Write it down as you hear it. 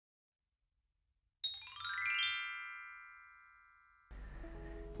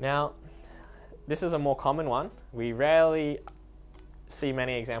Now, this is a more common one. We rarely see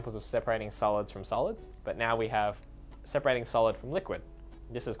many examples of separating solids from solids, but now we have separating solid from liquid.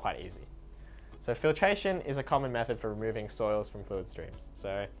 This is quite easy. So filtration is a common method for removing soils from fluid streams.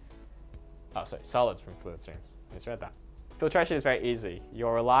 Solids from fluid streams. Misread that. Filtration is very easy.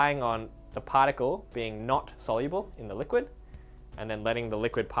 You're relying on the particle being not soluble in the liquid and then letting the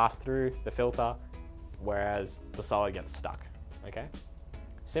liquid pass through the filter, whereas the solid gets stuck, okay?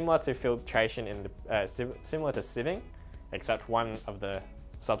 Similar to filtration similar to sieving, except one of the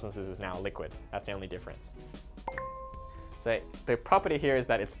substances is now a liquid. That's the only difference. So the property here is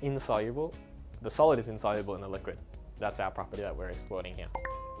that it's insoluble. The solid is insoluble in the liquid. That's our property that we're exploiting here.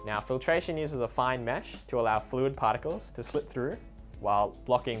 Now, filtration uses a fine mesh to allow fluid particles to slip through while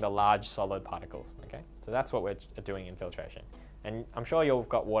blocking the large solid particles, okay? So that's what we're doing in filtration. And I'm sure you've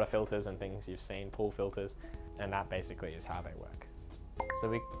got water filters and things you've seen, pool filters, and that basically is how they work. So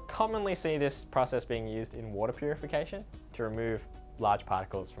we commonly see this process being used in water purification to remove large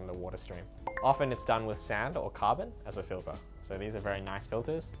particles from the water stream. Often it's done with sand or carbon as a filter. So these are very nice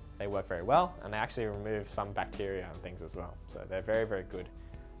filters. They work very well, and they actually remove some bacteria and things as well. So they're very, very good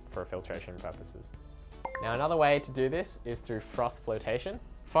for filtration purposes. Now, another way to do this is through froth flotation.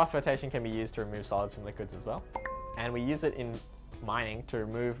 Froth flotation can be used to remove solids from liquids as well. And we use it in mining to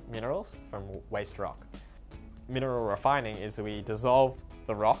remove minerals from waste rock. Mineral refining is that we dissolve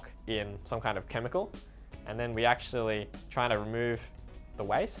the rock in some kind of chemical, and then we actually try to remove the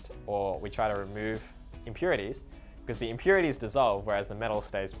waste, or we try to remove impurities, because the impurities dissolve whereas the metal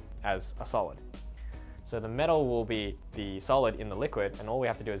stays as a solid. So the metal will be the solid in the liquid, and all we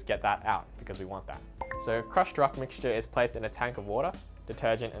have to do is get that out because we want that. So crushed rock mixture is placed in a tank of water,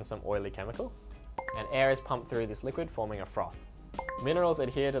 detergent and some oily chemicals, and air is pumped through this liquid, forming a froth. Minerals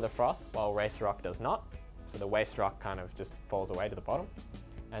adhere to the froth while waste rock does not. So the waste rock kind of just falls away to the bottom.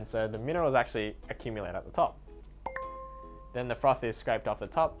 And so the minerals actually accumulate at the top. Then the froth is scraped off the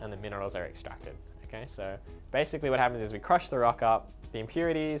top and the minerals are extracted. Okay, so basically what happens is we crush the rock up, the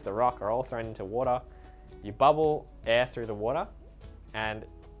impurities, the rock are all thrown into water. You bubble air through the water and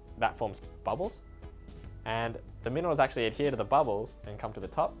that forms bubbles. And the minerals actually adhere to the bubbles and come to the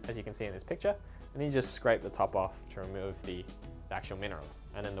top, as you can see in this picture. And you just scrape the top off to remove the actual minerals.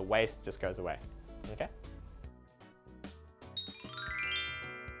 And then the waste just goes away, okay?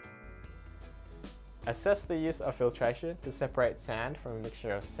 Assess the use of filtration to separate sand from a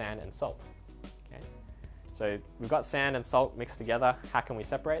mixture of sand and salt. Okay. So we've got sand and salt mixed together. How can we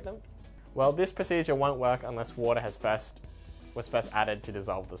separate them? Well, this procedure won't work unless water was first added to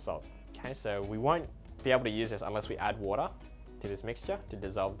dissolve the salt. Okay, so we won't be able to use this unless we add water to this mixture to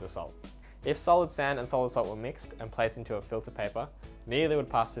dissolve the salt. If solid sand and solid salt were mixed and placed into a filter paper, neither would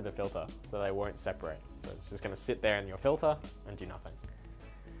pass through the filter, so they won't separate. So it's just going to sit there in your filter and do nothing.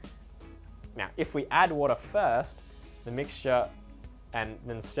 Now, if we add water first, the mixture, and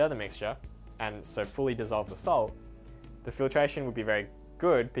then stir the mixture, and so fully dissolve the salt, the filtration would be very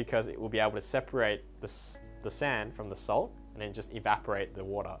good because it will be able to separate the sand from the salt and then just evaporate the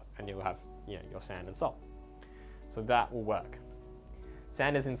water, and you'll have your sand and salt. So that will work.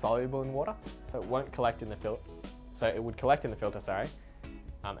 Sand is insoluble in water, so it won't collect in the filter. So it would collect in the filter,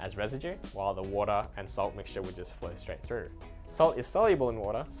 as residue, while the water and salt mixture would just flow straight through. Salt is soluble in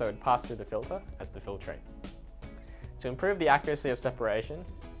water, so it would pass through the filter as the filtrate. To improve the accuracy of separation,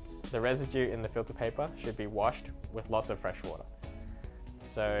 the residue in the filter paper should be washed with lots of fresh water.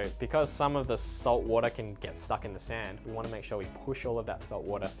 So because some of the salt water can get stuck in the sand, we want to make sure we push all of that salt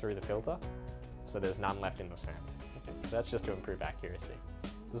water through the filter so there's none left in the sand. Okay, so that's just to improve accuracy.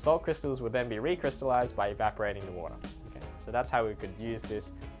 The salt crystals would then be recrystallized by evaporating the water. Okay, so that's how we could use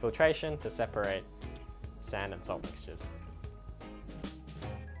this filtration to separate sand and salt mixtures.